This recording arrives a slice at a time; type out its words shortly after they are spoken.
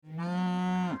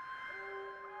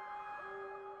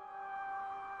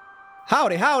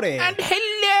Howdy, howdy. And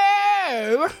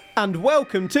hello! And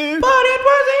welcome to... But it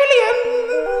was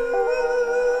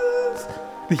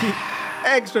aliens! the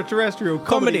extraterrestrial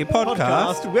comedy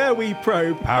podcast where we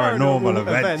probe paranormal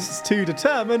events to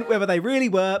determine whether they really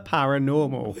were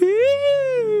paranormal.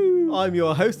 I'm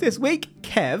your host this week,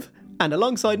 Kev, and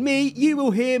alongside me, you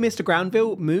will hear Mr.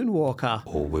 Granville Moonwalker.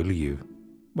 Or will you?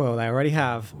 Well, they already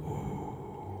have.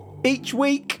 Each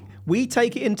week, we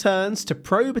take it in turns to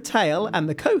probe a tale, and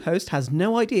the co-host has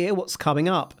no idea what's coming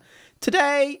up.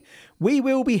 Today, we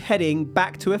will be heading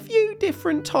back to a few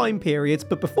different time periods,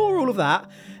 but before all of that,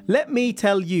 let me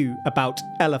tell you about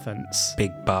elephants.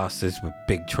 Big bastards with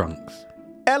big trunks.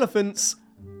 Elephants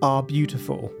are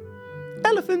beautiful.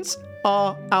 Elephants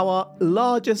are our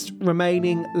largest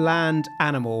remaining land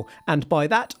animal, and by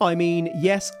that I mean,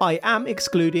 yes, I am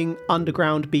excluding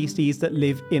underground beasties that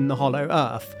live in the hollow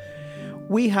earth.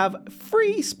 We have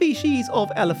 3 species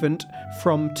of elephant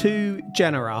from 2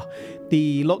 genera,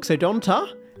 the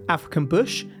Loxodonta, African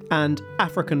bush and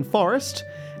African forest,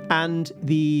 and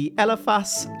the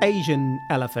Elephas Asian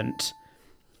elephant.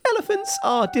 Elephants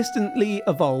are distantly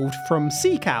evolved from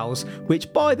sea cows,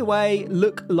 which, by the way,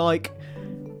 look like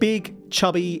big,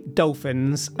 chubby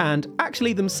dolphins, and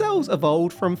actually themselves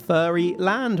evolved from furry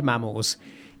land mammals.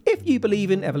 If you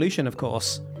believe in evolution, of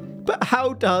course. But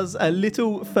how does a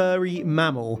little furry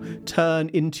mammal turn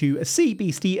into a sea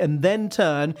beastie and then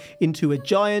turn into a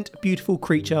giant, beautiful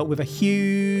creature with a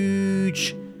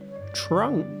huge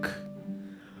trunk?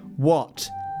 What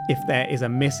if there is a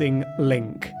missing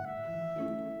link?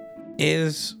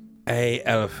 Is a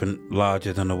elephant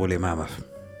larger than a woolly mammoth?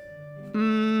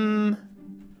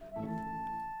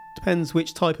 Depends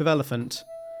which type of elephant.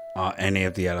 Are any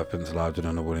of the elephants larger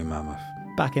than a woolly mammoth?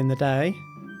 Back in the day.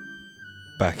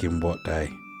 Back in what day?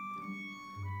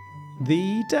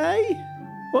 The day?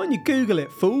 Why don't you Google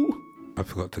it, fool? I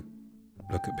forgot to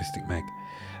look at Mystic Meg.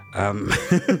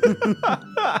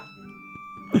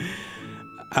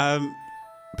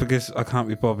 Because I can't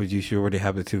be bothered, you should already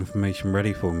have this information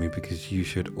ready for me, because you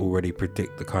should already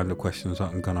predict the kind of questions that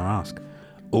I'm going to ask.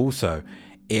 Also,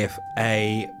 if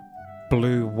a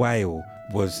blue whale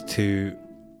was to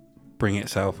bring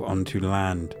itself onto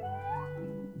land,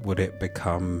 would it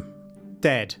become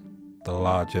dead? The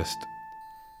largest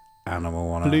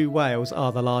animal on Earth? Blue whales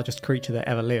are the largest creature that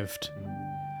ever lived.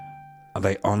 Are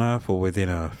they on Earth or within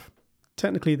Earth?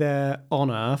 Technically they're on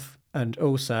Earth, and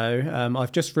also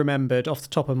I've just remembered off the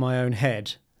top of my own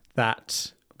head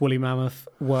that woolly mammoth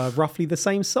were roughly the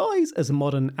same size as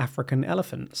modern African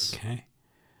elephants. Okay.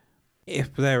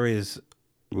 If there is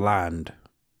land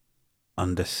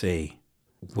under sea,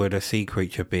 would a sea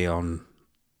creature be on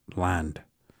land,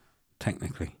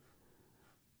 technically?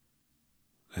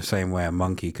 The same way a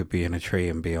monkey could be in a tree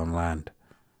and be on land.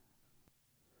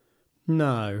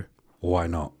 No. Why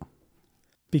not?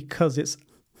 Because it's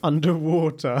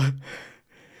underwater.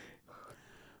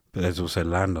 But there's also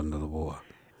land under the water.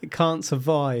 It can't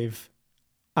survive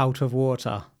out of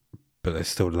water. But there's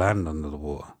still land under the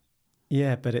water.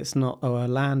 Yeah, but it's not a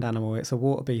land animal, it's a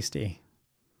water beastie.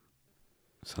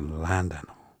 It's a land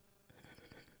animal.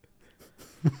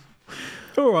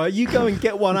 All right, you go and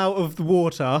get one out of the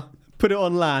water, put it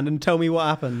on land, and tell me what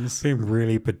happens. Being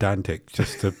really pedantic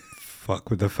just to fuck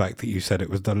with the fact that you said it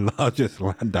was the largest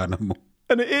land animal.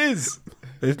 And it is.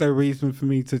 There's no reason for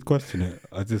me to question it.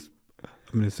 I'm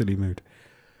in a silly mood.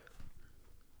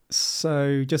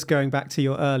 So just going back to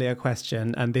your earlier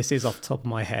question, and this is off the top of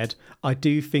my head, I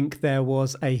do think there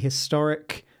was a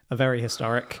very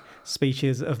historic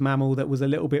species of mammal that was a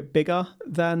little bit bigger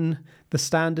than the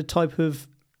standard type of...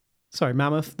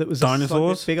 mammoth that was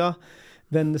dinosaurs? Bigger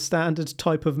than the standard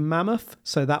type of mammoth.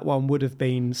 So that one would have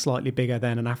been slightly bigger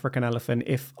than an African elephant,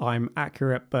 if I'm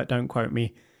accurate, but don't quote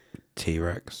me.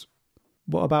 T-Rex.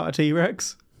 What about a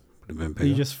T-Rex? Would have been Are bigger.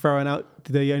 you just throwing out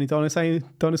the only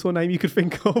dinosaur name you could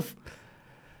think of?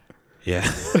 Yeah.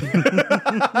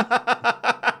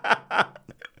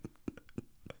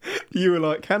 You were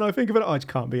like, can I think of it? I just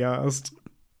can't be asked.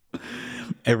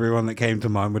 Everyone that came to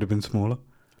mind would have been smaller.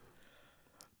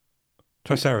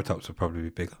 Triceratops would probably be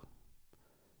bigger.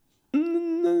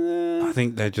 I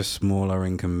think they're just smaller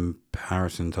in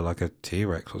comparison to like a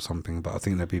T-Rex or something, but I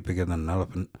think they'd be bigger than an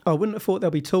elephant. I wouldn't have thought they'll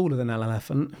be taller than an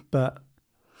elephant, but...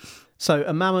 So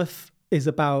a mammoth is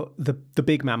about the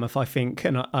big mammoth, I think,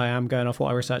 and I am going off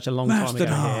what I researched a long time ago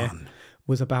here,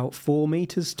 was about 4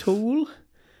 meters tall.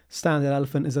 Standard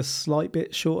elephant is a slight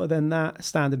bit shorter than that.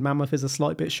 Standard mammoth is a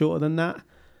slight bit shorter than that.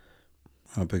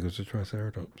 How big was the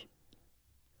Triceratops?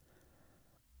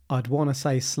 I'd want to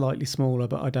say slightly smaller,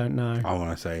 but I don't know. I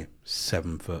want to say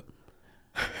 7 foot.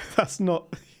 That's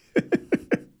not...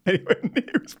 anywhere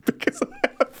near as big as an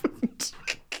elephant.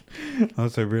 I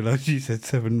also realised you said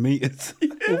 7 metres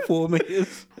or 4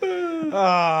 metres.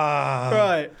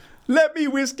 Right. Let me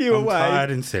whisk you I'm away.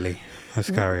 tired and silly. Let's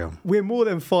carry on. We're more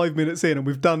than 5 minutes in and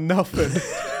we've done nothing.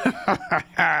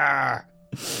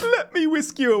 Let me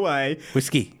whisk you away.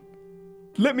 Whiskey.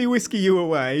 Let me whiskey you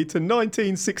away to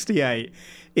 1968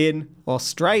 in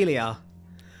Australia.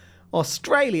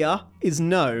 Australia is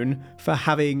known for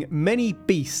having many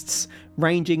beasts,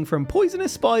 ranging from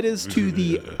poisonous spiders to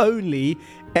the only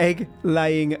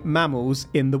egg-laying mammals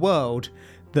in the world.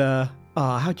 The,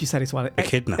 how do you say this one?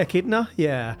 Echidna. Echidna,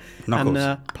 yeah. Knuckles.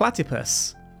 And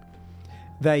platypus.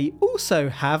 They also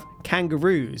have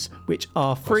kangaroos, which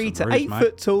are 3 to 8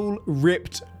 foot tall,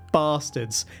 ripped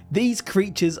bastards. These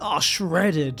creatures are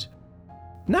shredded.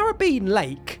 Narrabeen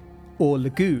Lake, or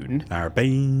lagoon,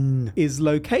 Narrabeen. is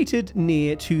located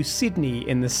near to Sydney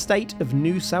in the state of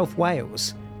New South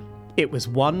Wales. It was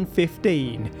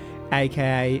 1:15,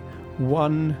 aka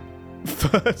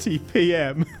 1:30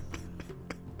 p.m.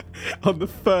 on the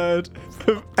 3rd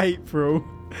of April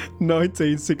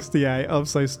 1968. I'm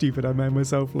so stupid I made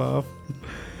myself laugh.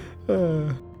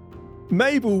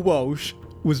 Mabel Walsh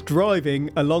was driving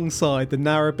alongside the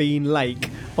Narrabeen Lake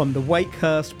on the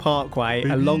Wakehurst Parkway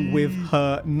along with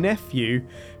her nephew,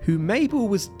 who Mabel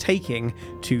was taking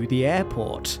to the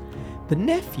airport. The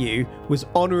nephew was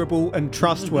honourable and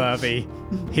trustworthy.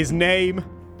 His name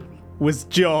was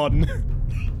John.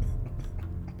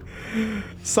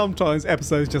 Sometimes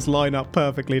episodes just line up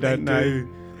perfectly, don't they?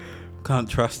 Can't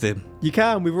trust him. You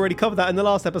can. We've already covered that in the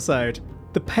last episode.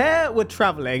 The pair were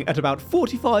travelling at about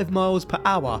 45 miles per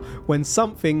hour when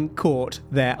something caught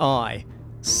their eye,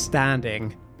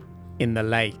 standing in the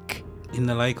lake. In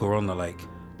the lake or on the lake?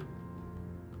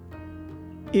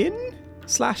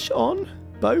 In/on?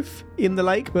 Both in the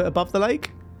lake, but above the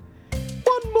lake.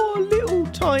 One more little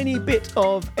tiny bit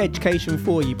of education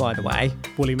for you, by the way.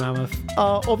 Woolly mammoth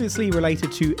are obviously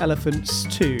related to elephants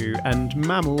too, and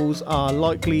mammals are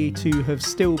likely to have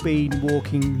still been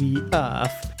walking the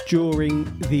earth during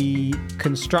the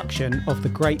construction of the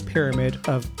Great Pyramid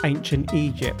of ancient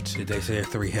Egypt. Did they say a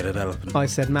 3-headed elephant? I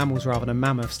said mammals rather than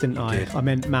mammoths, didn't I? did. I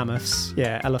meant mammoths.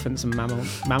 Yeah, elephants and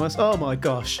mammoths. Oh my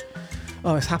gosh.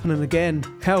 Oh, it's happening again.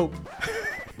 Help.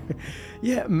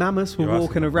 Yeah, mammoths were You're asking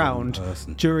walking the wrong around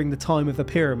person. during the time of the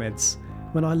pyramids.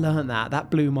 When I learnt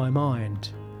that blew my mind.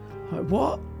 Like,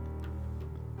 what?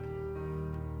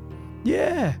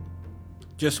 Yeah.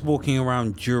 Just walking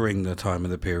around during the time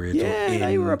of the period. Yeah, or in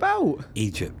they were about.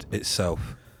 Egypt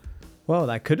itself. Well,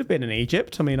 they could have been in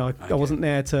Egypt. I mean, I wasn't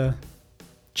there to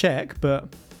check, but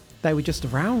they were just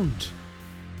around.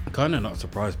 Kind of not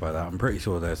surprised by that. I'm pretty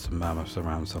sure there's some mammoths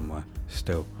around somewhere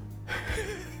still.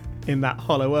 In that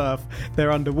hollow earth.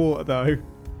 They're underwater, though.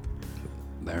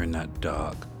 They're in that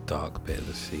dark, dark bit of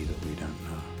the sea that we don't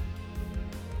know.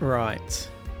 Right.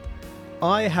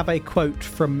 I have a quote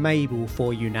from Mabel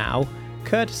for you now,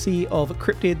 courtesy of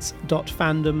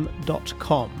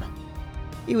cryptids.fandom.com.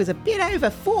 He was a bit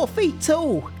over 4 feet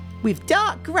tall, with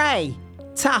dark grey,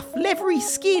 tough, leathery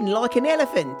skin like an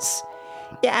elephant's.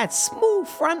 It had small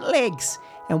front legs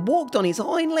and walked on his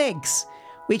hind legs,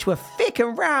 which were thick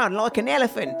and round like an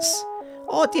elephant's.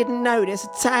 I didn't notice a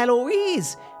tail or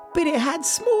ears, but it had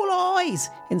small eyes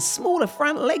and smaller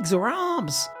front legs or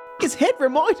arms. His head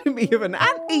reminded me of an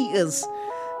anteater's.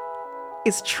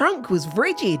 His trunk was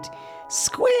rigid,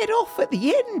 squared off at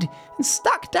the end and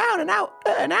stuck down and out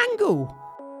at an angle.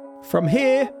 From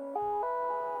here,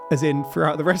 as in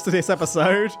throughout the rest of this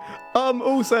episode, I'm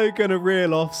also going to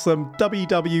reel off some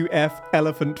WWF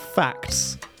elephant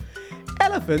facts.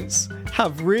 Elephants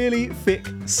have really thick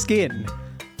skin,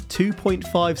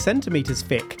 2.5 centimetres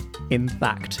thick, in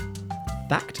fact.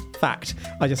 Fact.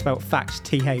 I just spelled fact,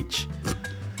 TH.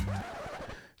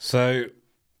 So,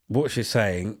 what she's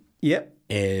saying Yep.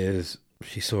 is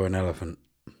she saw an elephant.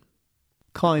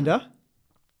 Kinda.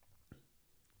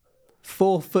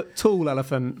 4 foot tall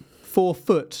elephant. 4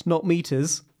 foot, not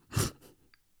metres.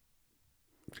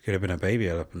 It could have been a baby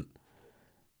elephant.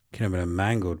 Could have been a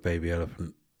mangled baby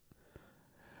elephant.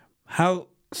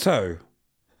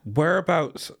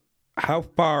 Whereabouts, how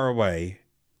far away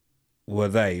were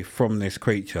they from this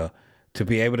creature to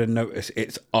be able to notice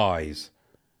its eyes?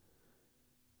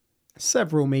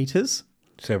 Several metres.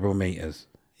 Several meters.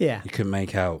 Yeah. You couldn't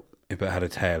make out if it had a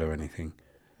tail or anything.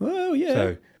 Well, yeah.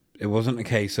 So it wasn't a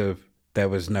case of there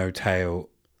was no tail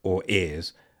or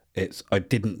ears. It's I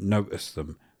didn't notice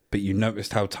them, but you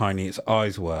noticed how tiny its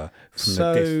eyes were from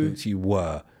the distance you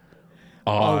were.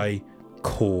 I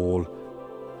call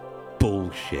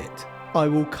bullshit. I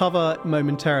will cover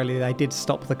momentarily. They did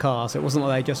stop the car, so it wasn't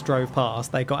like they just drove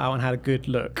past. They got out and had a good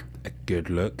look. A good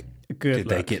look. A good Did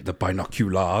look. they get the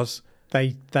binoculars?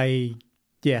 They,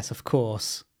 yes, of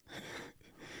course.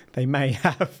 They may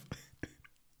have.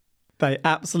 They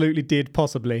absolutely did,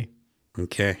 possibly.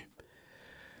 Okay.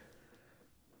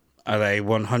 Are they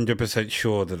 100%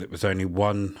 sure that it was only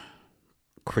one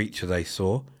creature they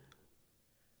saw?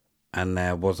 And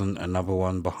there wasn't another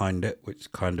one behind it,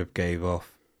 which kind of gave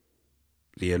off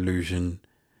the illusion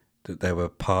that there were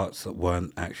parts that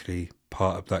weren't actually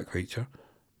part of that creature?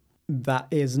 That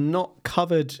is not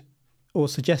covered or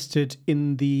suggested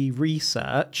in the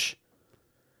research.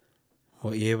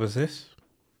 What year was this?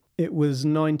 It was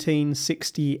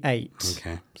 1968.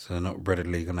 Okay, so they're not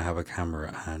readily going to have a camera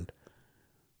at hand.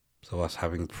 So us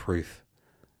having proof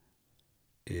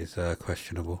is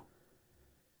questionable.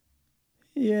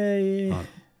 Yeah.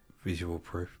 Visual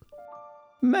proof.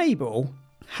 Mabel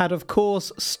had, of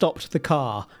course, stopped the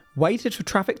car, waited for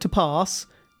traffic to pass,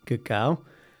 good girl,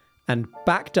 and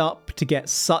backed up to get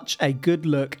such a good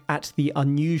look at the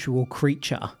unusual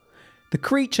creature. The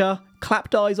creature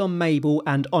clapped eyes on Mabel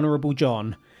and Honourable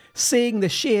John. Seeing the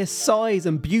sheer size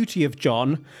and beauty of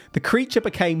John, the creature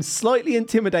became slightly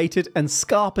intimidated and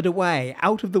scarpered away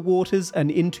out of the waters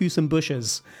and into some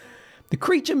bushes. The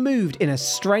creature moved in a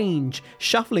strange,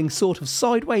 shuffling sort of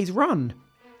sideways run.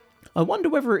 I wonder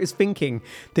whether it is thinking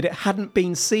that it hadn't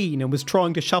been seen and was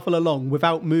trying to shuffle along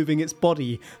without moving its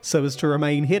body so as to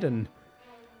remain hidden.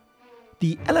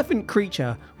 The elephant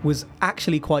creature was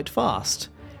actually quite fast.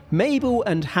 Mabel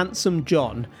and handsome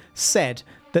John said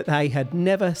that they had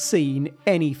never seen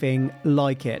anything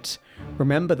like it.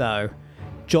 Remember though,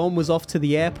 John was off to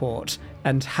the airport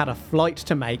and had a flight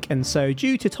to make, and so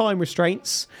due to time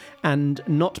restraints, and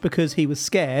not because he was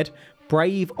scared,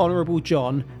 brave Honourable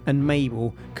John and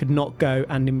Mabel could not go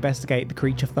and investigate the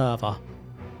creature further.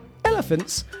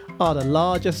 Elephants are the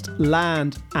largest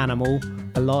land animal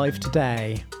alive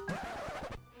today.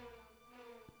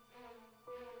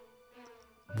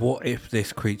 What if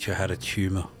this creature had a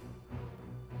tumour?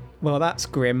 Well, that's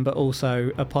grim, but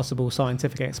also a possible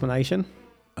scientific explanation.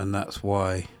 And that's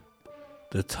why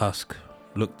the tusk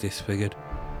looked disfigured.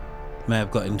 May have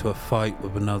got into a fight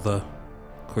with another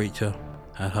creature,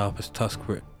 had half his tusk,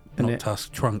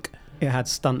 trunk. It had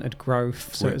stunted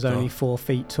growth, so it was Ripped only off. 4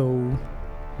 feet tall,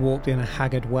 walked in a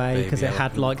haggard way, because it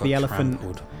had like the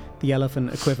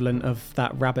elephant equivalent of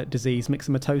that rabbit disease,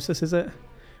 myxomatosis, is it?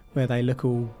 Where they look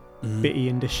all bitty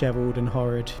and dishevelled and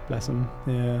horrid, bless them.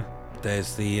 Yeah.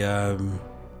 There's the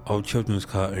old children's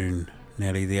cartoon,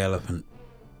 Nelly the Elephant.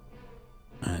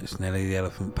 It's Nelly the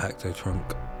Elephant packed her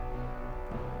trunk.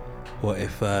 What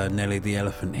if Nelly the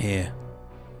Elephant here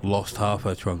lost half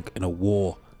her trunk in a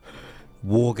war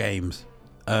games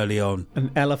early on?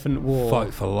 An elephant war.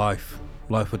 Fight for life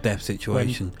or death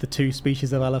situation. When the two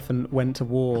species of elephant went to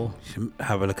war. You should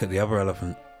have a look at the other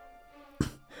elephant.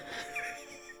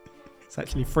 It's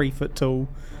actually 3 foot tall.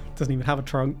 Doesn't even have a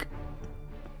trunk.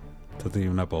 Doesn't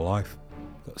even have a life.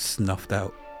 Got snuffed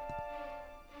out.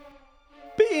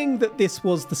 Being that this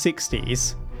was the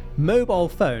 60s, mobile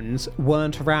phones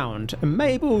weren't around, and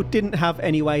Mabel didn't have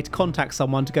any way to contact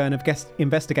someone to go and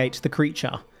investigate the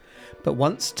creature. But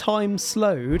once time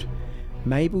slowed,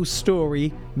 Mabel's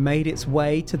story made its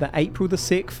way to the April the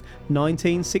 6th,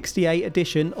 1968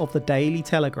 edition of the Daily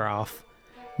Telegraph.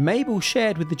 Mabel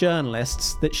shared with the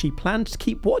journalists that she planned to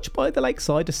keep watch by the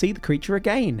lakeside to see the creature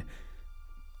again.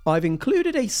 I've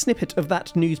included a snippet of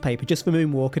that newspaper just for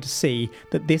Moonwalker to see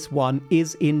that this one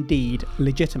is indeed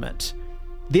legitimate.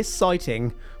 This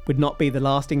sighting would not be the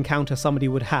last encounter somebody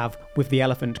would have with the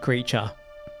elephant creature.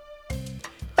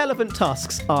 Elephant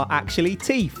tusks are actually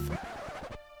teeth.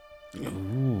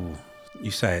 Ooh, you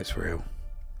say it's real.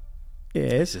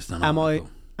 Yes. It's just an Am article.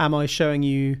 I showing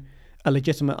you a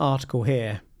legitimate article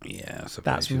here? Yeah, I suppose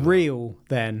That's you are. real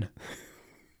then.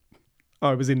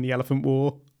 I was in the elephant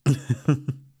war.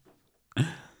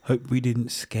 Hope we didn't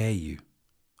scare you,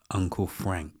 Uncle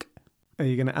Frank. Are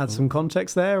you going to add some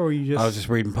context there, or are you just... I was just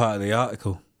reading part of the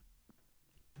article.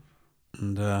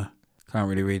 And can't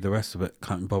really read the rest of it.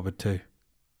 Can't be bothered to.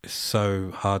 It's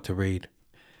so hard to read.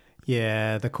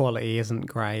 Yeah, the quality isn't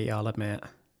great, I'll admit.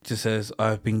 It just says,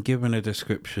 I've been given a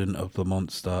description of the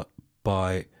monster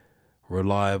by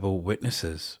reliable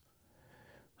witnesses.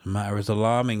 The matter is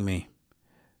alarming me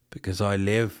because I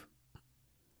live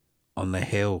on the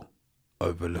hill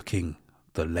overlooking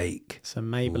the lake. So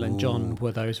Mabel and John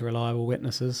were those reliable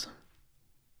witnesses.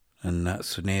 And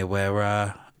that's near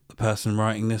where the person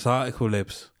writing this article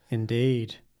lives.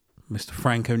 Indeed. Mr.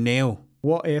 Frank O'Neill.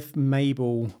 What if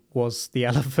Mabel was the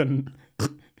elephant?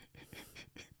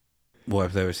 What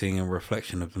if they were seeing a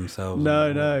reflection of themselves?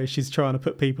 No, she's trying to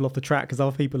put people off the track because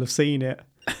other people have seen it.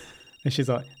 And she's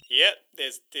like, Yep,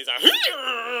 there's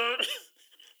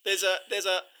a there's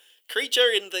a creature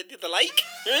in the lake.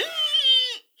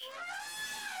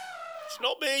 It's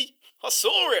not me. I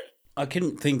saw it. I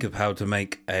couldn't think of how to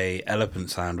make a elephant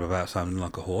sound without sounding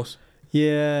like a horse.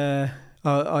 yeah,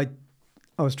 I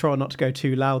was trying not to go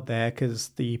too loud there because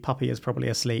the puppy is probably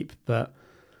asleep, but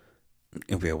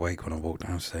He'll be awake when I walk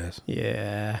downstairs.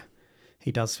 yeah,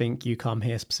 he does think you come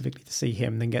here specifically to see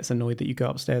him, then gets annoyed that you go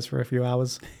upstairs for a few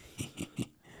hours.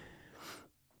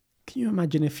 Can you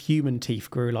imagine if human teeth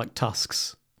grew like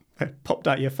tusks? They popped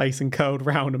out your face and curled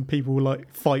round and people would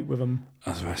like fight with them.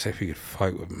 I was about to say, if you could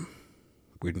fight with them,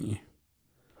 wouldn't you?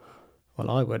 Well,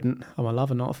 I wouldn't. I'm a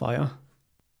lover, not a fighter.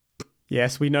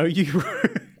 Yes, we know you.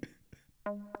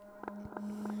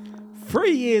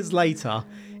 3 years later,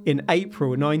 in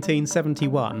April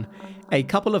 1971, a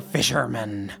couple of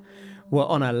fishermen were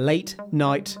on a late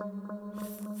night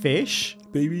fish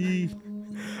Baby.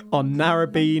 on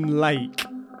Narrabeen Lake.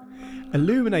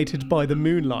 Illuminated by the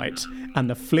moonlight and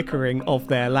the flickering of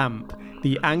their lamp,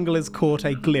 the anglers caught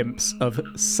a glimpse of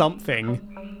something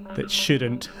that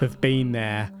shouldn't have been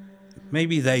there.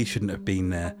 Maybe they shouldn't have been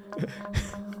there.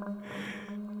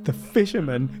 The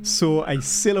fishermen saw a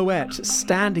silhouette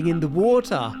standing in the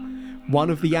water.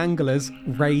 One of the anglers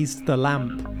raised the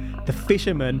lamp. The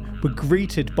fishermen were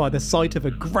greeted by the sight of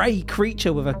a grey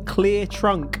creature with a clear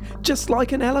trunk, just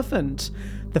like an elephant.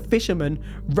 The fishermen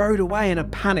rowed away in a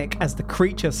panic as the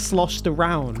creature sloshed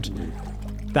around.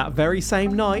 That very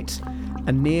same night,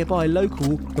 a nearby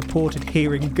local reported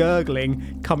hearing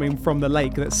gurgling coming from the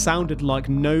lake that sounded like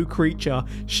no creature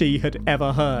she had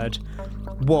ever heard.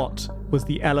 What was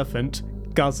the elephant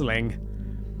guzzling?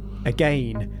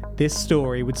 Again, this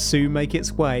story would soon make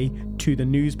its way to the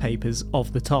newspapers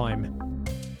of the time.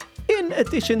 In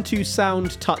addition to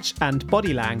sound, touch, and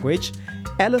body language,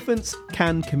 elephants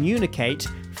can communicate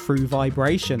through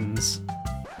vibrations.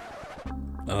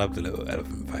 I love the little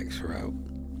elephant facts throughout.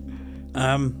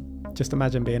 Just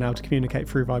imagine being able to communicate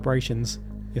through vibrations.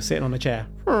 You're sitting on a chair.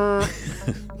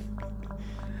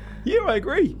 Yeah, I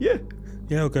agree. Yeah.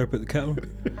 Yeah, I'll go put the kettle.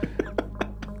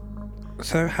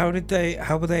 So how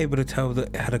were they able to tell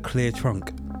that it had a clear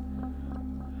trunk?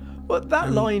 Well,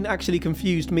 that line actually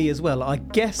confused me as well. I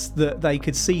guess that they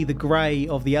could see the grey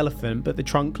of the elephant, but the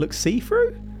trunk looks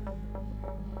see-through?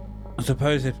 I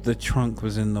suppose if the trunk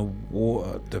was in the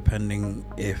water, depending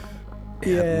if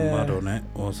it had mud on it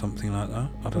or something like that.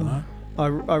 I don't know.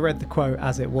 I read the quote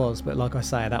as it was, but like I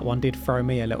say, that one did throw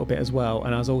me a little bit as well.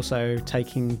 And I was also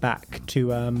taking back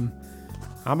to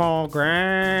I'm all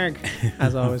Greg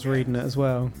as I was reading it as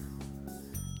well.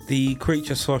 The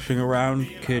creature sloshing around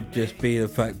could just be the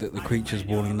fact that the creature's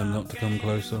warning them not to come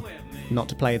closer. Not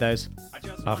to play those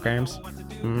love games.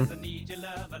 Do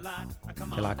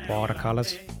you like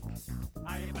watercolours?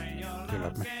 Do you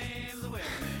love me?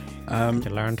 Did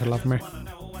you learn to love me?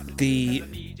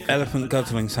 The elephant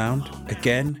guzzling sound,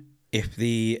 again, if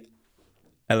the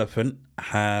elephant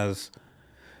has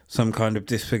some kind of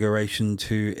disfiguration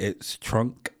to its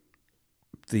trunk,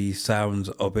 the sounds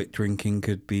of it drinking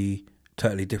could be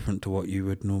totally different to what you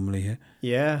would normally hear.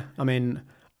 Yeah, I mean,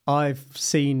 I've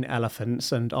seen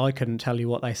elephants and I couldn't tell you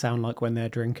what they sound like when they're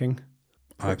drinking.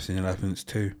 I've seen elephants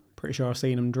too. Pretty sure I've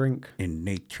seen them drink. In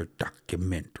nature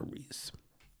documentaries.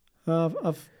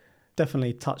 I've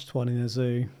definitely touched one in a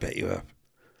zoo. Bet you have.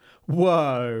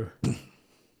 Whoa.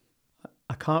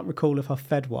 I can't recall if I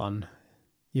fed one.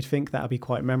 You'd think that would be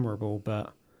quite memorable,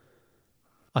 but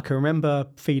I can remember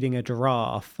feeding a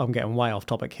giraffe. I'm getting way off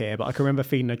topic here, but I can remember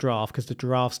feeding a giraffe because the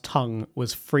giraffe's tongue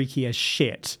was freaky as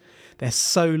shit. They're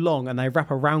so long and they wrap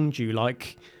around you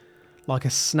like a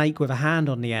snake with a hand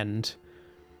on the end.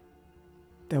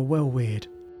 They're well weird.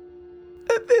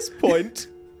 At this point,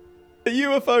 a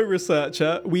UFO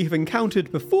researcher we have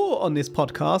encountered before on this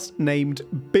podcast named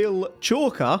Bill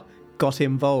Chalker got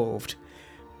involved.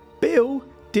 Bill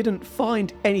didn't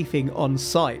find anything on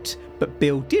site, but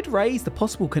Bill did raise the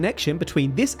possible connection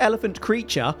between this elephant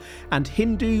creature and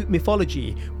Hindu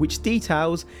mythology, which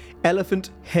details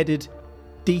elephant-headed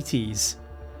deities.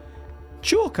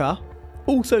 Chalker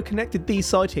also connected these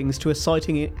sightings to a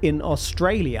sighting in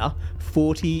Australia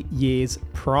 40 years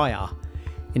prior.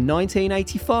 In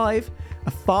 1985,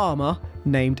 a farmer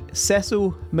named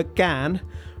Cecil McGann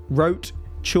wrote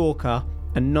Chalker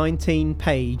a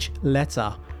 19-page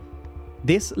letter.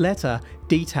 This letter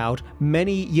detailed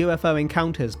many UFO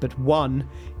encounters, but one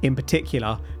in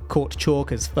particular caught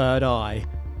Chalker's third eye.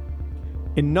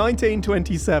 In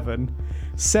 1927,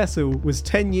 Cecil was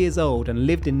 10 years old and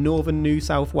lived in northern New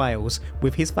South Wales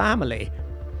with his family.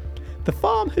 The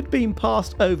farm had been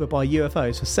passed over by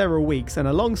UFOs for several weeks, and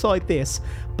alongside this,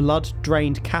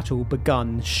 blood-drained cattle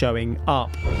begun showing up.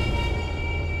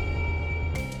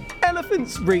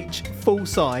 Elephants reach full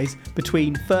size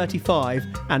between 35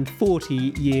 and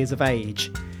 40 years of age.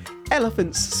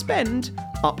 Elephants spend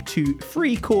up to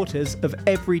 3/4 of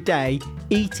every day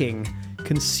eating,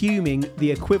 consuming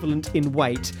the equivalent in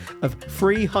weight of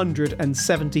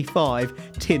 375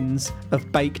 tins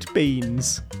of baked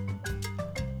beans.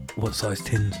 What size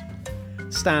tins?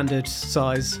 Standard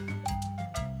size.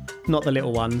 Not the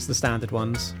little ones, the standard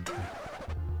ones.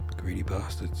 Greedy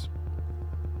bastards.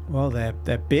 Well,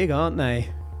 they're big, aren't they?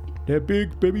 They're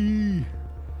big, baby.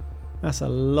 That's a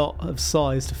lot of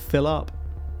size to fill up.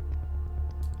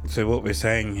 So what we're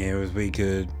saying here is we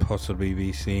could possibly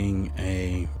be seeing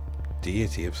a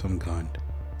deity of some kind.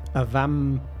 A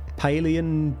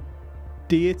Vampalian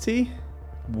deity?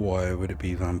 Why would it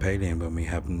be Vampalian when we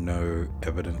have no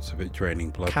evidence of it draining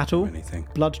blood Cattle? or anything?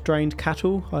 Blood-drained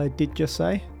cattle, I did just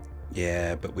say.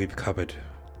 Yeah, but we've covered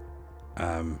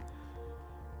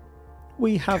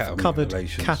We have cattle covered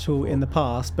mutilations cattle before. in the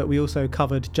past, but we also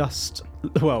covered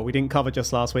we didn't cover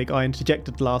just last week. I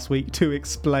interjected last week to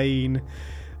explain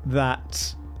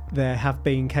that there have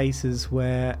been cases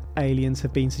where aliens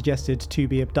have been suggested to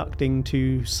be abducting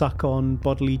to suck on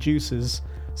bodily juices.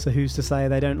 So who's to say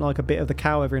they don't like a bit of the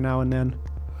cow every now and then?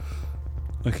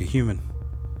 Like a human.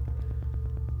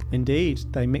 Indeed,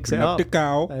 they mix it Love up. the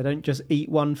cow. They don't just eat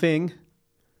one thing.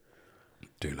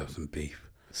 Do love some beef.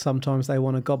 Sometimes they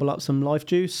want to gobble up some life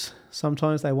juice.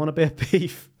 Sometimes they want a bit of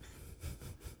beef.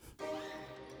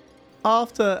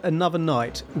 After another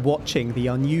night watching the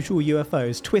unusual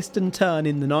UFOs twist and turn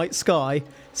in the night sky,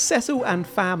 Cecil and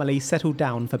family settled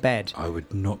down for bed. I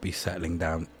would not be settling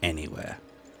down anywhere.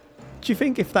 Do you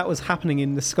think if that was happening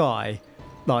in the sky,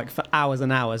 like for hours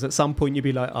and hours, at some point you'd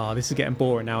be like, oh, this is getting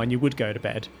boring now, and you would go to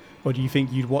bed? Or do you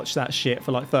think you'd watch that shit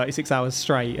for like 36 hours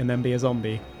straight and then be a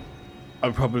zombie? I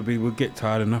probably would get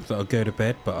tired enough that I'd go to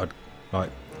bed, but I'd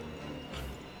like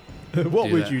What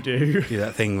Do would that. you do? do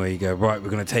that thing where you go, right,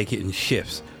 we're going to take it in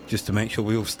shifts just to make sure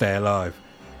we all stay alive.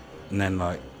 And then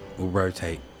like we'll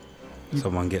rotate.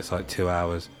 Someone gets like 2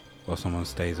 hours while someone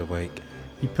stays awake.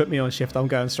 You put me on shift, I'm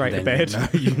going straight to Then bed.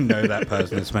 you know that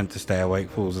person that's meant to stay awake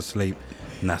falls asleep,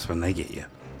 and that's when they get you.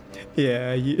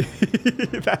 Yeah,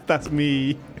 that's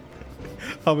me.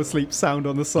 I'm asleep sound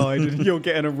on the side and you're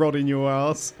getting a rod in your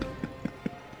ass.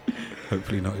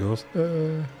 Hopefully not yours.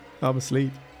 I'm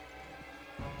asleep.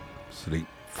 Sleep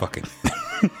fucking.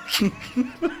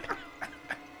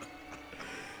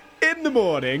 In the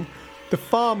morning, the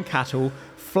farm cattle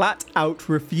flat out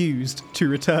refused to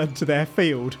return to their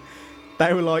field.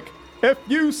 They were like, F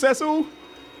you, Cecil!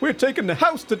 We're taking the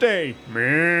house today!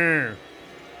 Meh.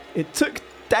 It took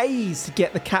days to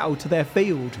get the cattle to their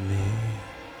field.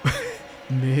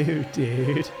 No,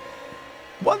 dude.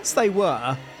 Once they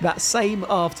were, that same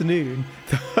afternoon,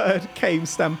 the herd came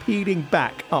stampeding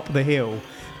back up the hill.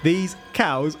 These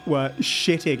cows were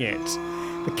shitting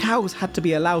it. The cows had to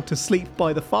be allowed to sleep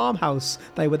by the farmhouse.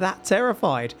 They were that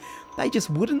terrified. They just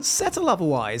wouldn't settle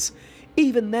otherwise.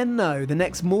 Even then, though, the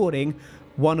next morning,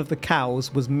 one of the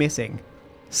cows was missing.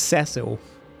 Cecil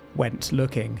went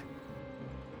looking.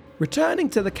 Returning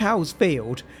to the cow's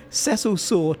field, Cecil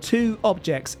saw two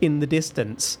objects in the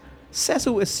distance.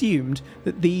 Cecil assumed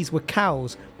that these were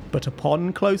cows, but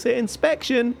upon closer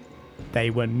inspection, they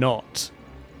were not.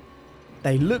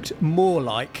 They looked more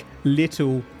like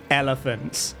little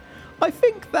elephants. I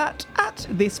think that at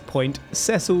this point,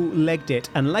 Cecil legged it,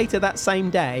 and later that same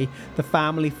day, the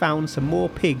family found some more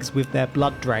pigs with their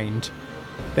blood drained.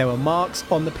 There were marks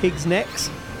on the pigs' necks,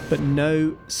 but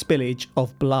no spillage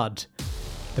of blood.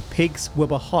 The pigs were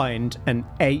behind an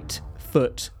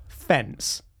 8-foot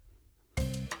fence.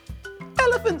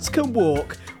 Elephants can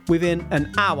walk within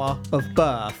an hour of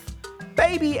birth.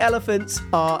 Baby elephants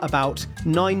are about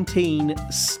 19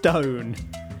 stone.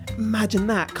 Imagine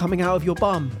that coming out of your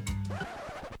bum.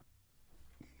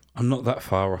 I'm not that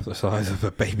far off the size of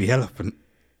a baby elephant.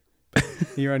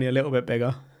 You're only a little bit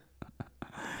bigger.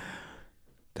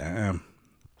 Damn.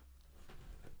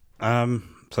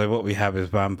 So what we have is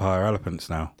vampire elephants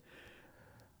now.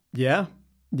 Yeah,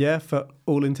 for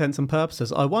all intents and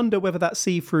purposes. I wonder whether that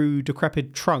see-through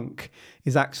decrepit trunk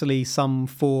is actually some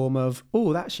form of...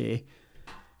 Oh, actually,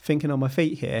 thinking on my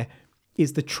feet here,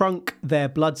 is the trunk their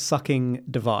blood-sucking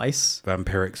device?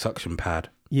 Vampiric suction pad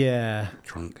Yeah,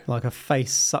 trunk. like a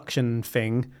face suction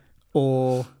thing.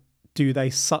 Or do they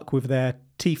suck with their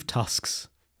teeth tusks?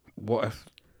 What if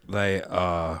they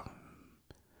are...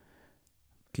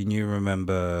 Can you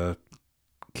remember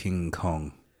King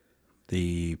Kong,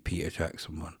 the Peter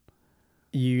Jackson one?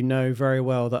 You know very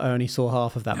well that I only saw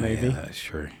half of that movie. Yeah, that's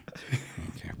true.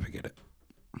 Okay, forget it.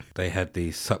 They had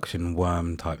these suction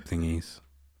worm type thingies.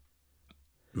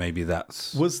 Maybe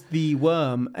that's... Was the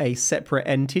worm a separate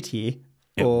entity?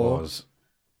 It or was.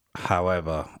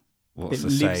 However, what's it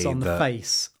to lives say on the that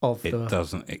face of it the...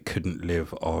 doesn't... It couldn't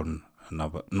live on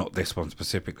another... Not this one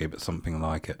specifically, but something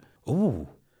like it. Ooh.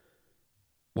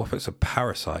 What if it's a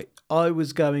parasite? I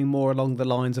was going more along the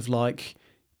lines of like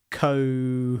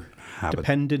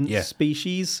co-dependent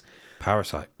species.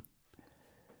 Parasite.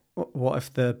 What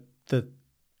if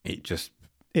It just...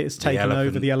 it's taken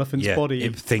over the elephant's body?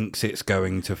 It thinks it's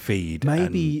going to feed.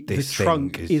 Maybe and the this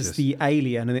trunk thing is just... the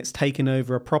alien and it's taken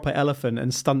over a proper elephant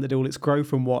and stunted all its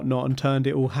growth and whatnot and turned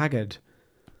it all haggard.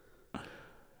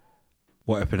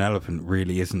 What if an elephant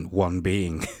really isn't one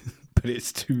being, but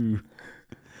it's two?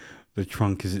 The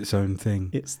trunk is its own thing.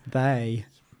 It's they.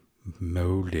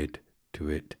 Molded to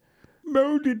it.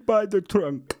 Molded by the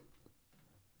trunk.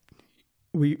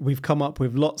 We've come up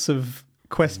with lots of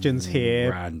questions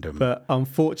here, Random. but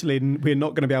unfortunately we're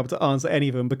not going to be able to answer any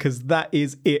of them because that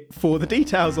is it for the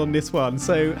details on this one.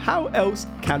 So how else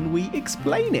can we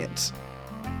explain it?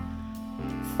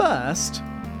 First,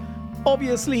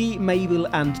 obviously Mabel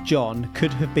and John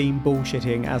could have been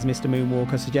bullshitting, as Mr.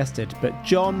 Moonwalker suggested, but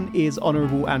John is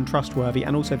honourable and trustworthy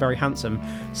and also very handsome,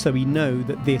 so we know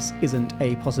that this isn't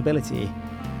a possibility.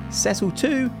 Cecil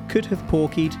too could have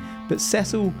porkied, but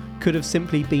Cecil could have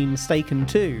simply been mistaken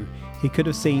too. He could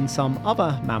have seen some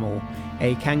other mammal,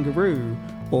 a kangaroo,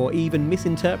 or even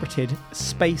misinterpreted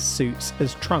spacesuits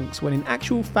as trunks, when in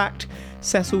actual fact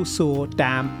Cecil saw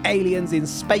damn aliens in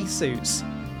spacesuits.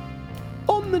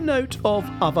 On the note of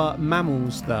other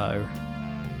mammals though,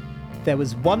 there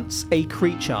was once a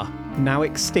creature, now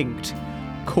extinct,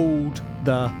 called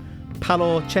the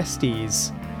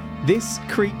Palorchestes. This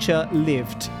creature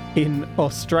lived in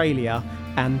Australia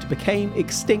and became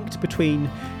extinct between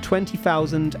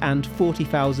 20,000 and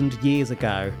 40,000 years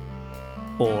ago.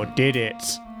 Or did it?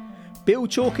 Bill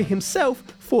Chalker himself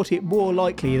thought it more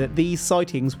likely that these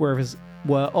sightings were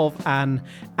of an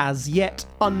as yet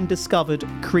undiscovered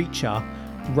creature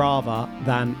rather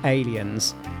than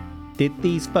aliens. Did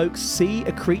these folks see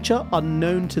a creature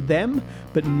unknown to them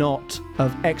but not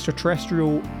of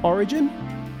extraterrestrial origin?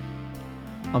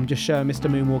 I'm just showing Mr.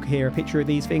 Moonwalker here a picture of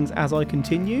these things as I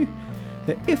continue.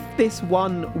 That if this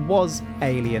one was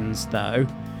aliens though,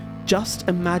 just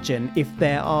imagine if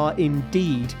there are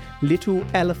indeed little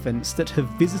elephants that have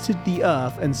visited the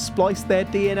Earth and spliced their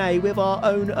DNA with our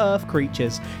own Earth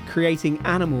creatures, creating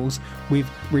animals with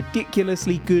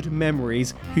ridiculously good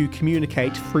memories who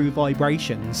communicate through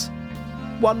vibrations.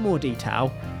 One more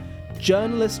detail.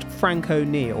 Journalist Frank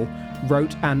O'Neill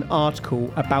wrote an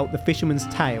article about the fisherman's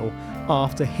tale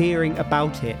after hearing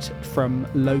about it from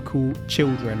local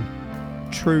children.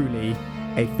 Truly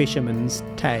a fisherman's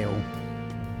tale.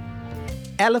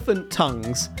 Elephant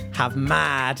tongues have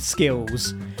mad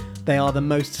skills. They are the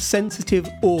most sensitive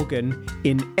organ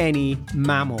in any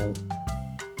mammal.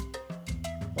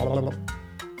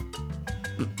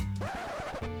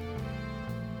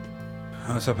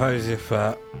 I suppose if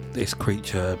this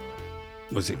creature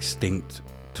was extinct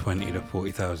 20 to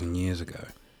 40,000 years ago,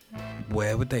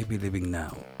 where would they be living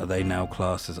now? Are they now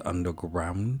classed as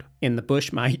underground? In the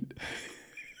bush, mate.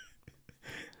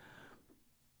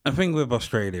 The thing with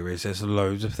Australia is there's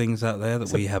loads of things out there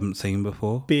that we haven't seen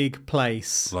before. Big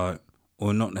place. Like,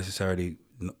 or not necessarily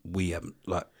we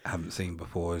haven't seen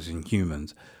before as in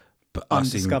humans, but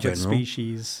us in Undiscovered general.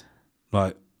 species.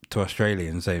 Like, to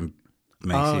Australians, they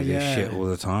may see this shit all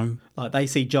the time. Like, they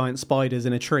see giant spiders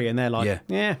in a tree and they're like,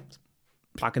 yeah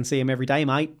I can see them every day,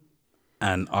 mate.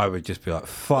 And I would just be like,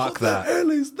 fuck that. What the hell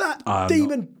is that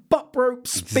demon butt rope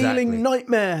spieling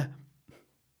nightmare?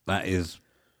 That is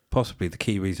possibly the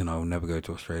key reason I will never go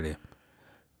to Australia.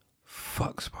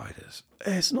 Fuck spiders.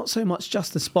 It's not so much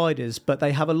just the spiders, but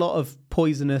they have a lot of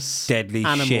poisonous deadly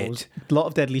animals. Shit. A lot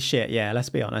of deadly shit, yeah, let's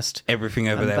be honest. Everything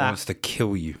over there wants to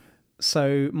kill you.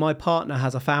 So my partner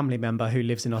has a family member who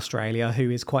lives in Australia who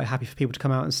is quite happy for people to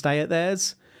come out and stay at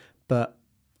theirs, but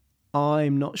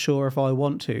I'm not sure if I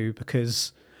want to,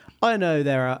 because I know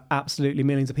there are absolutely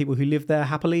millions of people who live there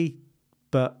happily,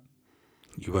 but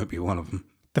you won't be one of them.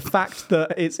 The fact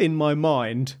that it's in my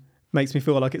mind makes me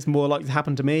feel like it's more likely to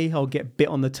happen to me. I'll get bit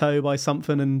on the toe by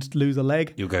something and lose a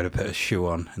leg. You'll go to put a shoe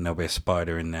on and there'll be a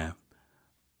spider in there,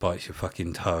 bites your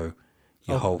fucking toe.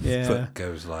 Your whole foot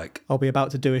goes like... I'll be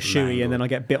about to do a shoey and then I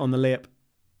get bit on the lip.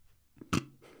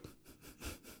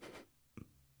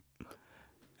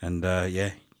 And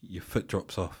your foot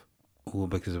drops off, all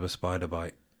because of a spider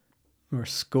bite. Or a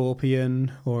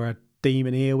scorpion, or a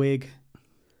demon earwig.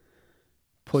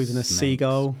 Poisonous snakes.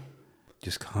 seagull.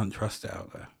 Just can't trust it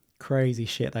out there. Crazy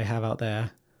shit they have out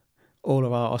there. All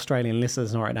of our Australian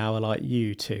listeners right now are like,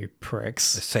 you two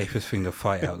pricks. The safest thing to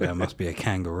fight out there must be a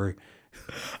kangaroo.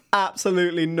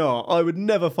 Absolutely not. I would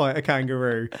never fight a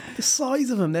kangaroo. The size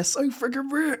of them, they're so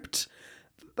friggin' ripped.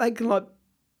 They can like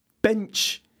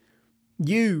bench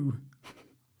you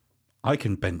I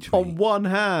can bench me. on one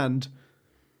hand.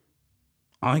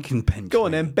 I can bench Go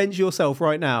on me. then, bench yourself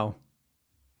right now.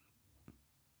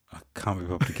 I can't be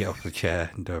bothered to get off the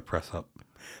chair and do a press up.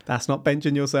 That's not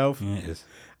benching yourself. Yeah, it is.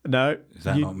 No. Is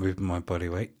that not moving my body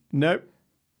weight? No.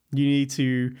 You need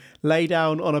to lay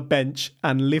down on a bench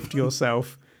and lift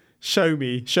yourself. Show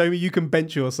me you can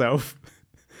bench yourself.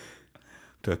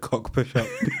 Do a cock push up?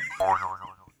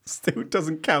 Still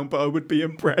doesn't count, but I would be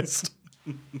impressed.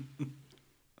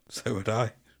 So would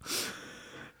I.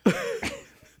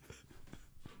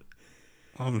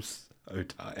 I'm so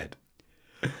tired.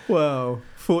 Well,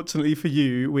 fortunately for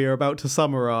you, we are about to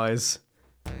summarise.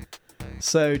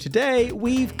 So today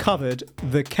we've covered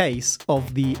the case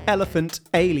of the elephant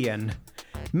alien.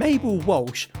 Mabel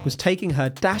Walsh was taking her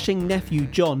dashing nephew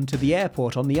John to the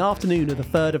airport on the afternoon of the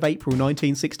 3rd of April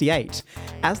 1968.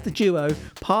 As the duo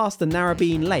passed the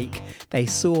Narrabeen lake, they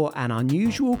saw an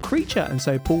unusual creature and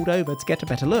so pulled over to get a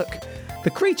better look.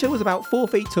 The creature was about 4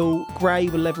 feet tall, grey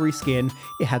with leathery skin.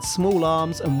 It had small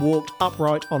arms and walked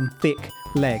upright on thick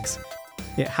legs.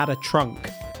 It had a trunk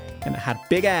and it had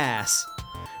big ass.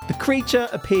 The creature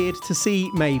appeared to see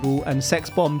Mabel and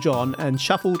sex-bomb John and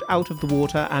shuffled out of the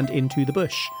water and into the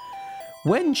bush.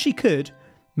 When she could,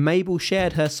 Mabel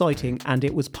shared her sighting and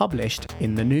it was published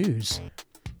in the news.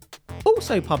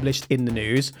 Also published in the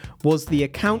news was the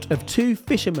account of 2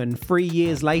 fishermen 3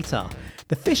 years later.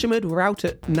 The fishermen were out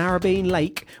at Narrabeen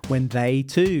Lake when they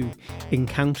too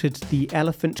encountered the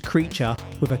elephant creature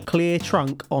with a clear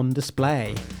trunk on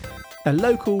display. A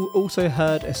local also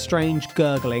heard a strange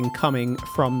gurgling coming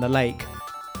from the lake.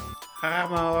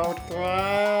 I'm old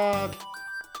blood.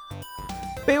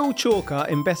 Bill Chalker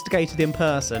investigated in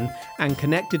person and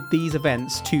connected these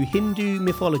events to Hindu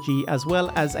mythology as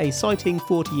well as a sighting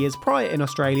 40 years prior in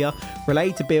Australia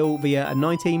relayed to Bill via a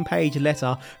 19-page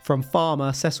letter from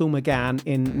farmer Cecil McGann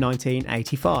in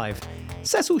 1985.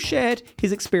 Cecil shared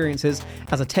his experiences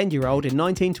as a 10-year-old in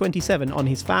 1927 on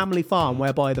his family farm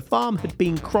whereby the farm had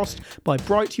been crossed by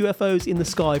bright UFOs in the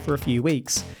sky for a few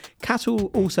weeks. Cattle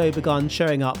also begun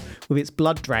showing up with its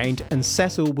blood drained and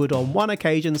Cecil would on one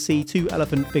occasion see 2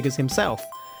 elephant figures himself.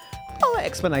 Other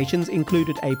explanations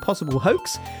included a possible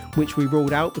hoax, which we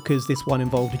ruled out because this one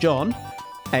involved John,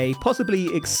 a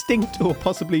possibly extinct or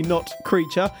possibly not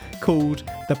creature called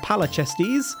the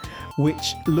Palachestes,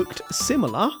 which looked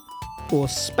similar, or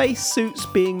spacesuits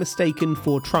being mistaken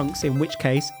for trunks, in which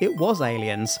case it was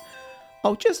aliens.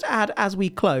 I'll just add as we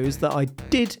close that I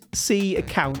did see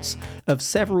accounts of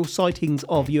several sightings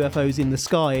of UFOs in the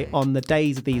sky on the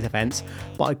days of these events,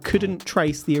 but I couldn't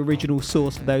trace the original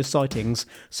source for those sightings,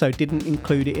 so didn't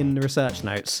include it in the research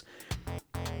notes.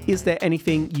 Is there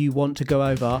anything you want to go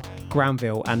over,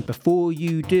 Granville? And before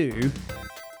you do,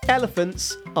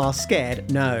 elephants are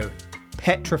scared, no,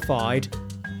 petrified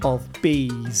of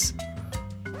bees.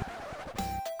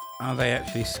 Are they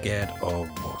actually scared of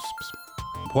wasps?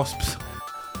 Wasps?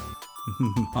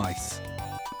 Mice.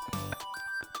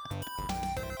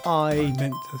 I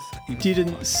meant to say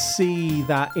didn't mice. see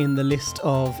that in the list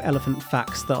of elephant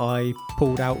facts that I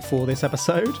pulled out for this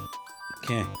episode.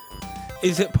 Okay.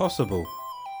 Is it possible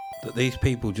that these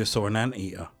people just saw an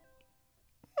anteater?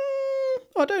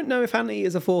 I don't know if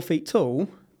anteaters are 4 feet tall,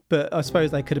 but I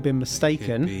suppose they could have been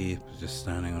mistaken. Could be just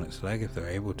standing on its leg if they're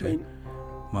able to.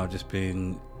 Might have just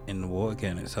been in the water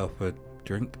getting itself a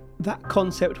drink. That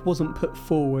concept wasn't put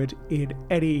forward in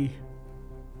any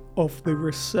of the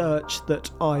research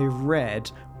that I read,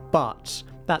 but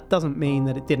that doesn't mean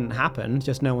that it didn't happen,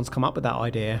 just no one's come up with that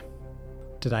idea.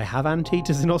 Do they have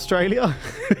anteaters in Australia?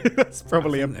 That's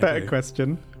probably a think they better do.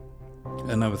 question.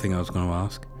 Another thing I was going to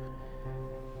ask.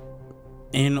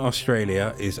 In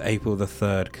Australia, is April the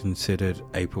 3rd considered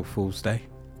April Fool's Day?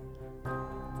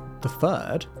 The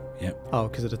 3rd? Yep. Oh,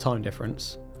 because of the time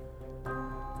difference.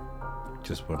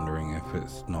 Just wondering if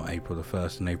it's not April the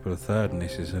 1st and April the 3rd, and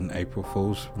this is an April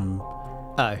Fool's from...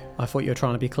 Oh, I thought you were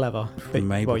trying to be clever. But,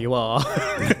 Mabel. well, you are.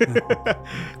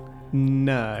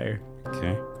 No.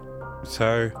 Okay.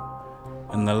 So,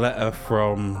 and the letter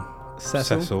from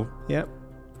Cecil, Yep.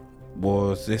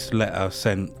 was this letter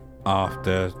sent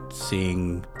after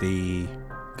seeing the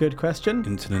Good question.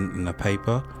 incident in the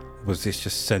paper? Was this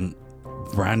just sent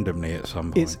randomly at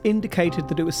some point. It's indicated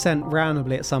that it was sent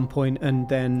randomly at some point, and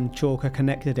then Chalker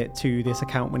connected it to this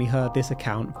account when he heard this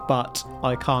account, but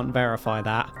I can't verify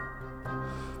that.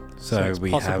 So it's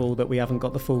possible that we haven't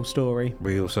got the full story.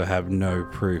 We also have no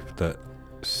proof that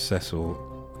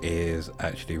Cecil is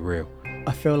actually real.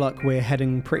 I feel like we're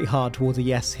heading pretty hard towards a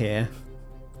yes here.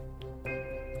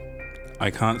 I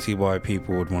can't see why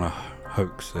people would want to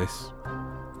hoax this,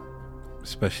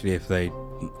 especially if they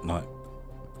like.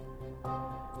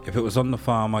 If it was on the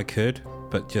farm, I could,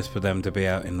 but just for them to be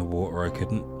out in the water, I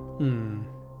couldn't.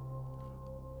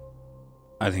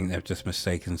 I think they've just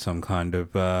mistaken some kind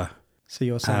of so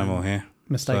you're saying animal here.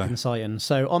 Mistaken sighting.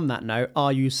 So on that note,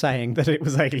 are you saying that it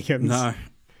was aliens? No,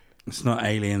 it's not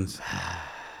aliens.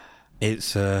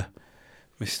 It's a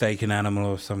mistaken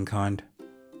animal of some kind.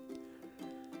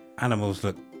 Animals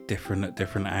look different at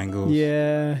different angles.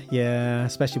 Yeah,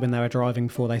 especially when they were driving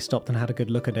before they stopped and had a good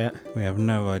look at it. We have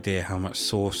no idea how much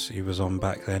sauce he was on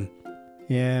back then.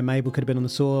 Yeah, Mabel could have been on the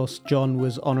sauce. John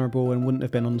was honourable and wouldn't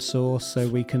have been on the sauce, so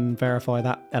we can verify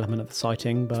that element of the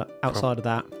sighting. But outside of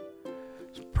that,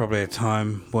 it's probably a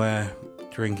time where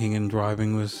drinking and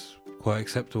driving was quite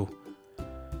acceptable.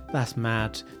 that's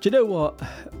mad. Do you know what?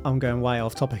 I'm going way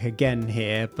off topic again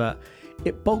here, but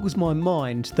it boggles my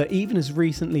mind that even as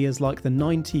recently as like the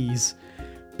 90s,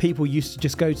 people used to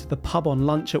just go to the pub on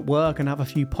lunch at work and have a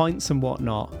few pints and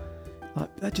whatnot.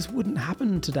 Like, that just wouldn't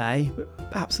happen today.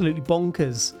 Absolutely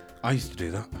bonkers. I used to do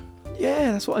that.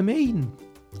 Yeah, that's what I mean.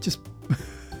 Just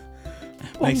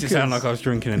Makes it sound like I was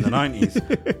drinking in the 90s.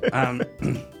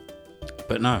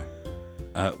 But no.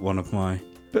 One of my...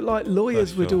 But like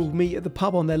lawyers would all meet at the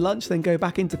pub on their lunch, then go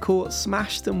back into court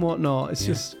smashed and whatnot. It's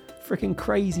just freaking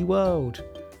crazy world.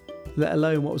 Let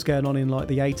alone what was going on in like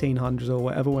the 1800s or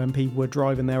whatever when people were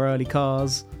driving their early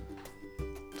cars.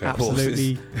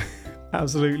 Absolutely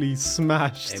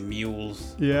smashed. And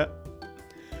mules. Yeah.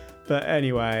 But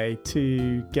anyway,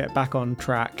 to get back on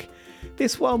track,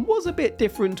 this one was a bit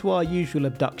different to our usual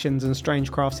abductions and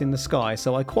strange crafts in the sky,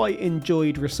 so I quite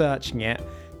enjoyed researching it.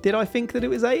 Did I think that it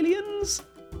was aliens?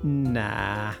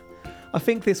 Nah. I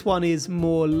think this one is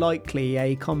more likely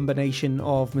a combination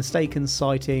of mistaken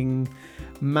sighting,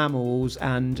 mammals,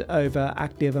 and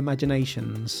overactive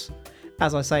imaginations.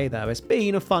 As I say though, it's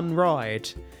been a fun ride.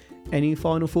 Any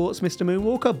final thoughts, Mr.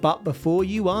 Moonwalker? But before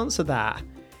you answer that,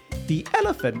 the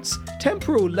elephant's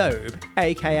temporal lobe,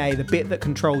 aka the bit that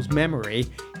controls memory,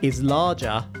 is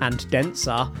larger and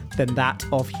denser than that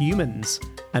of humans.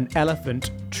 An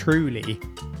elephant truly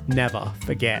never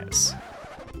forgets.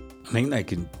 I think they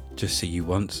can just see you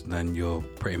once and then you're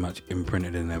pretty much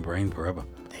imprinted in their brain forever.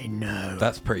 They know.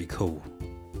 That's pretty cool.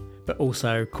 But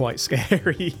also quite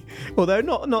scary. Although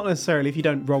not necessarily if you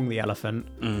don't wrong the elephant.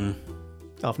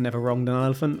 I've never wronged an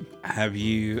elephant. Have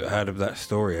you heard of that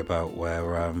story about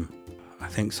where I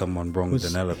think someone wronged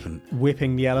an elephant?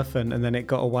 Whipping the elephant and then it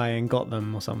got away and got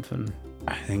them or something.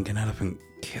 I think an elephant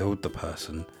killed the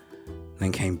person,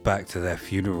 then came back to their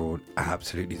funeral and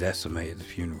absolutely decimated the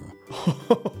funeral.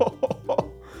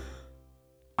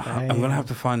 I'm going to have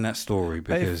to find that story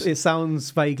because... It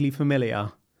sounds vaguely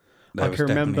familiar. I can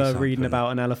remember reading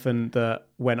about an elephant that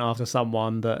went after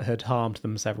someone that had harmed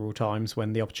them several times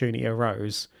when the opportunity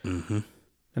arose. Mm-hmm.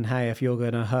 And hey, if you're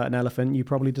going to hurt an elephant, you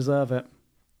probably deserve it.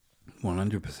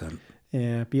 100%.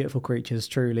 Yeah, beautiful creatures,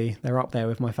 truly. They're up there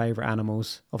with my favourite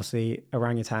animals. Obviously,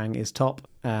 orangutan is top,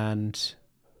 and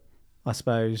I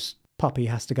suppose puppy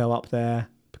has to go up there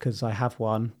because I have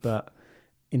one, but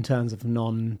in terms of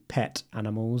non-pet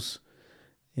animals,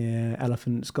 yeah,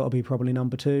 elephant's got to be probably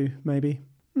number 2, maybe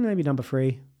number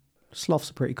 3. Sloths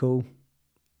are pretty cool.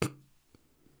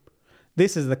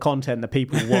 This is the content that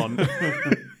people want.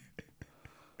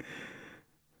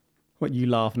 What you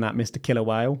laughing at, Mr. Killer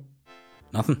Whale?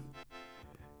 Nothing.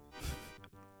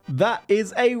 That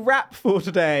is a wrap for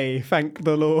today. Thank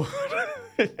the Lord.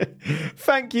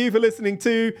 Thank you for listening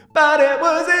to But It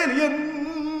Was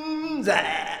Aliens.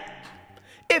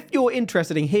 If you're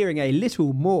interested in hearing a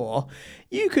little more,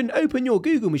 you can open your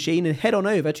Google machine and head on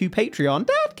over to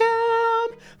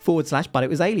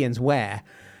patreon.com/butitwasaliens, where,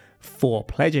 for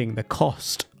pledging the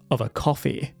cost of a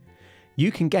coffee,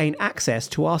 you can gain access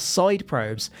to our side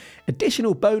probes,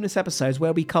 additional bonus episodes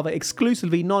where we cover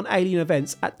exclusively non-alien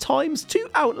events, at times too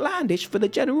outlandish for the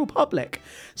general public.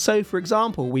 So, for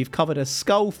example, we've covered a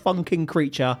skull-funking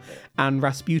creature and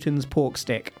Rasputin's pork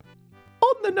stick.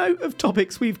 On the note of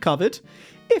topics we've covered,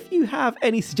 if you have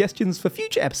any suggestions for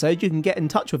future episodes, you can get in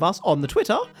touch with us on the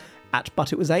Twitter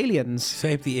 @ButItWasAliens.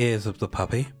 Save the ears of the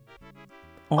puppy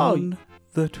on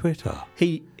the Twitter.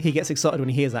 He gets excited when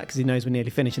he hears that because he knows we're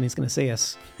nearly finished and he's going to see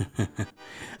us. On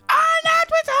the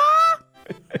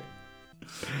Twitter!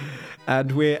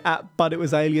 And we're at But It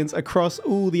Was Aliens across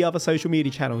all the other social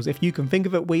media channels. If you can think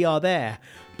of it, we are there.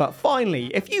 But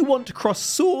finally, if you want to cross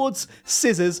swords,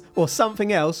 scissors, or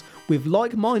something else with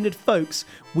like-minded folks,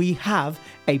 we have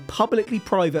a publicly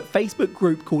private Facebook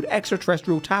group called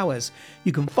Extraterrestrial Towers.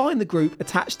 You can find the group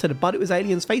attached to the But It Was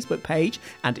Aliens Facebook page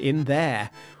and in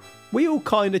there. We all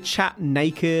kind of chat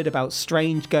naked about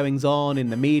strange goings on in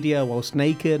the media whilst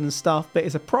naked and stuff, but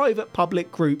it's a private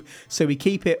public group, so we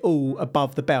keep it all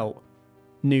above the belt.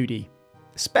 Nudie.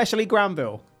 Especially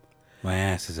Granville. My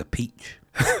ass is a peach.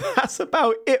 That's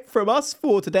about it from us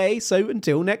for today, so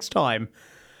until next time.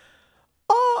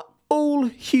 Are all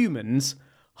humans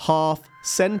half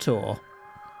centaur?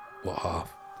 What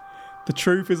half? The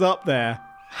truth is up there.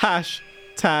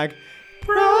 Hashtag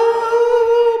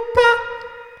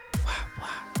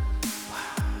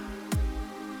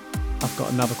I've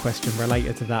got another question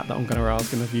related to that I'm going to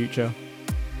ask in the future.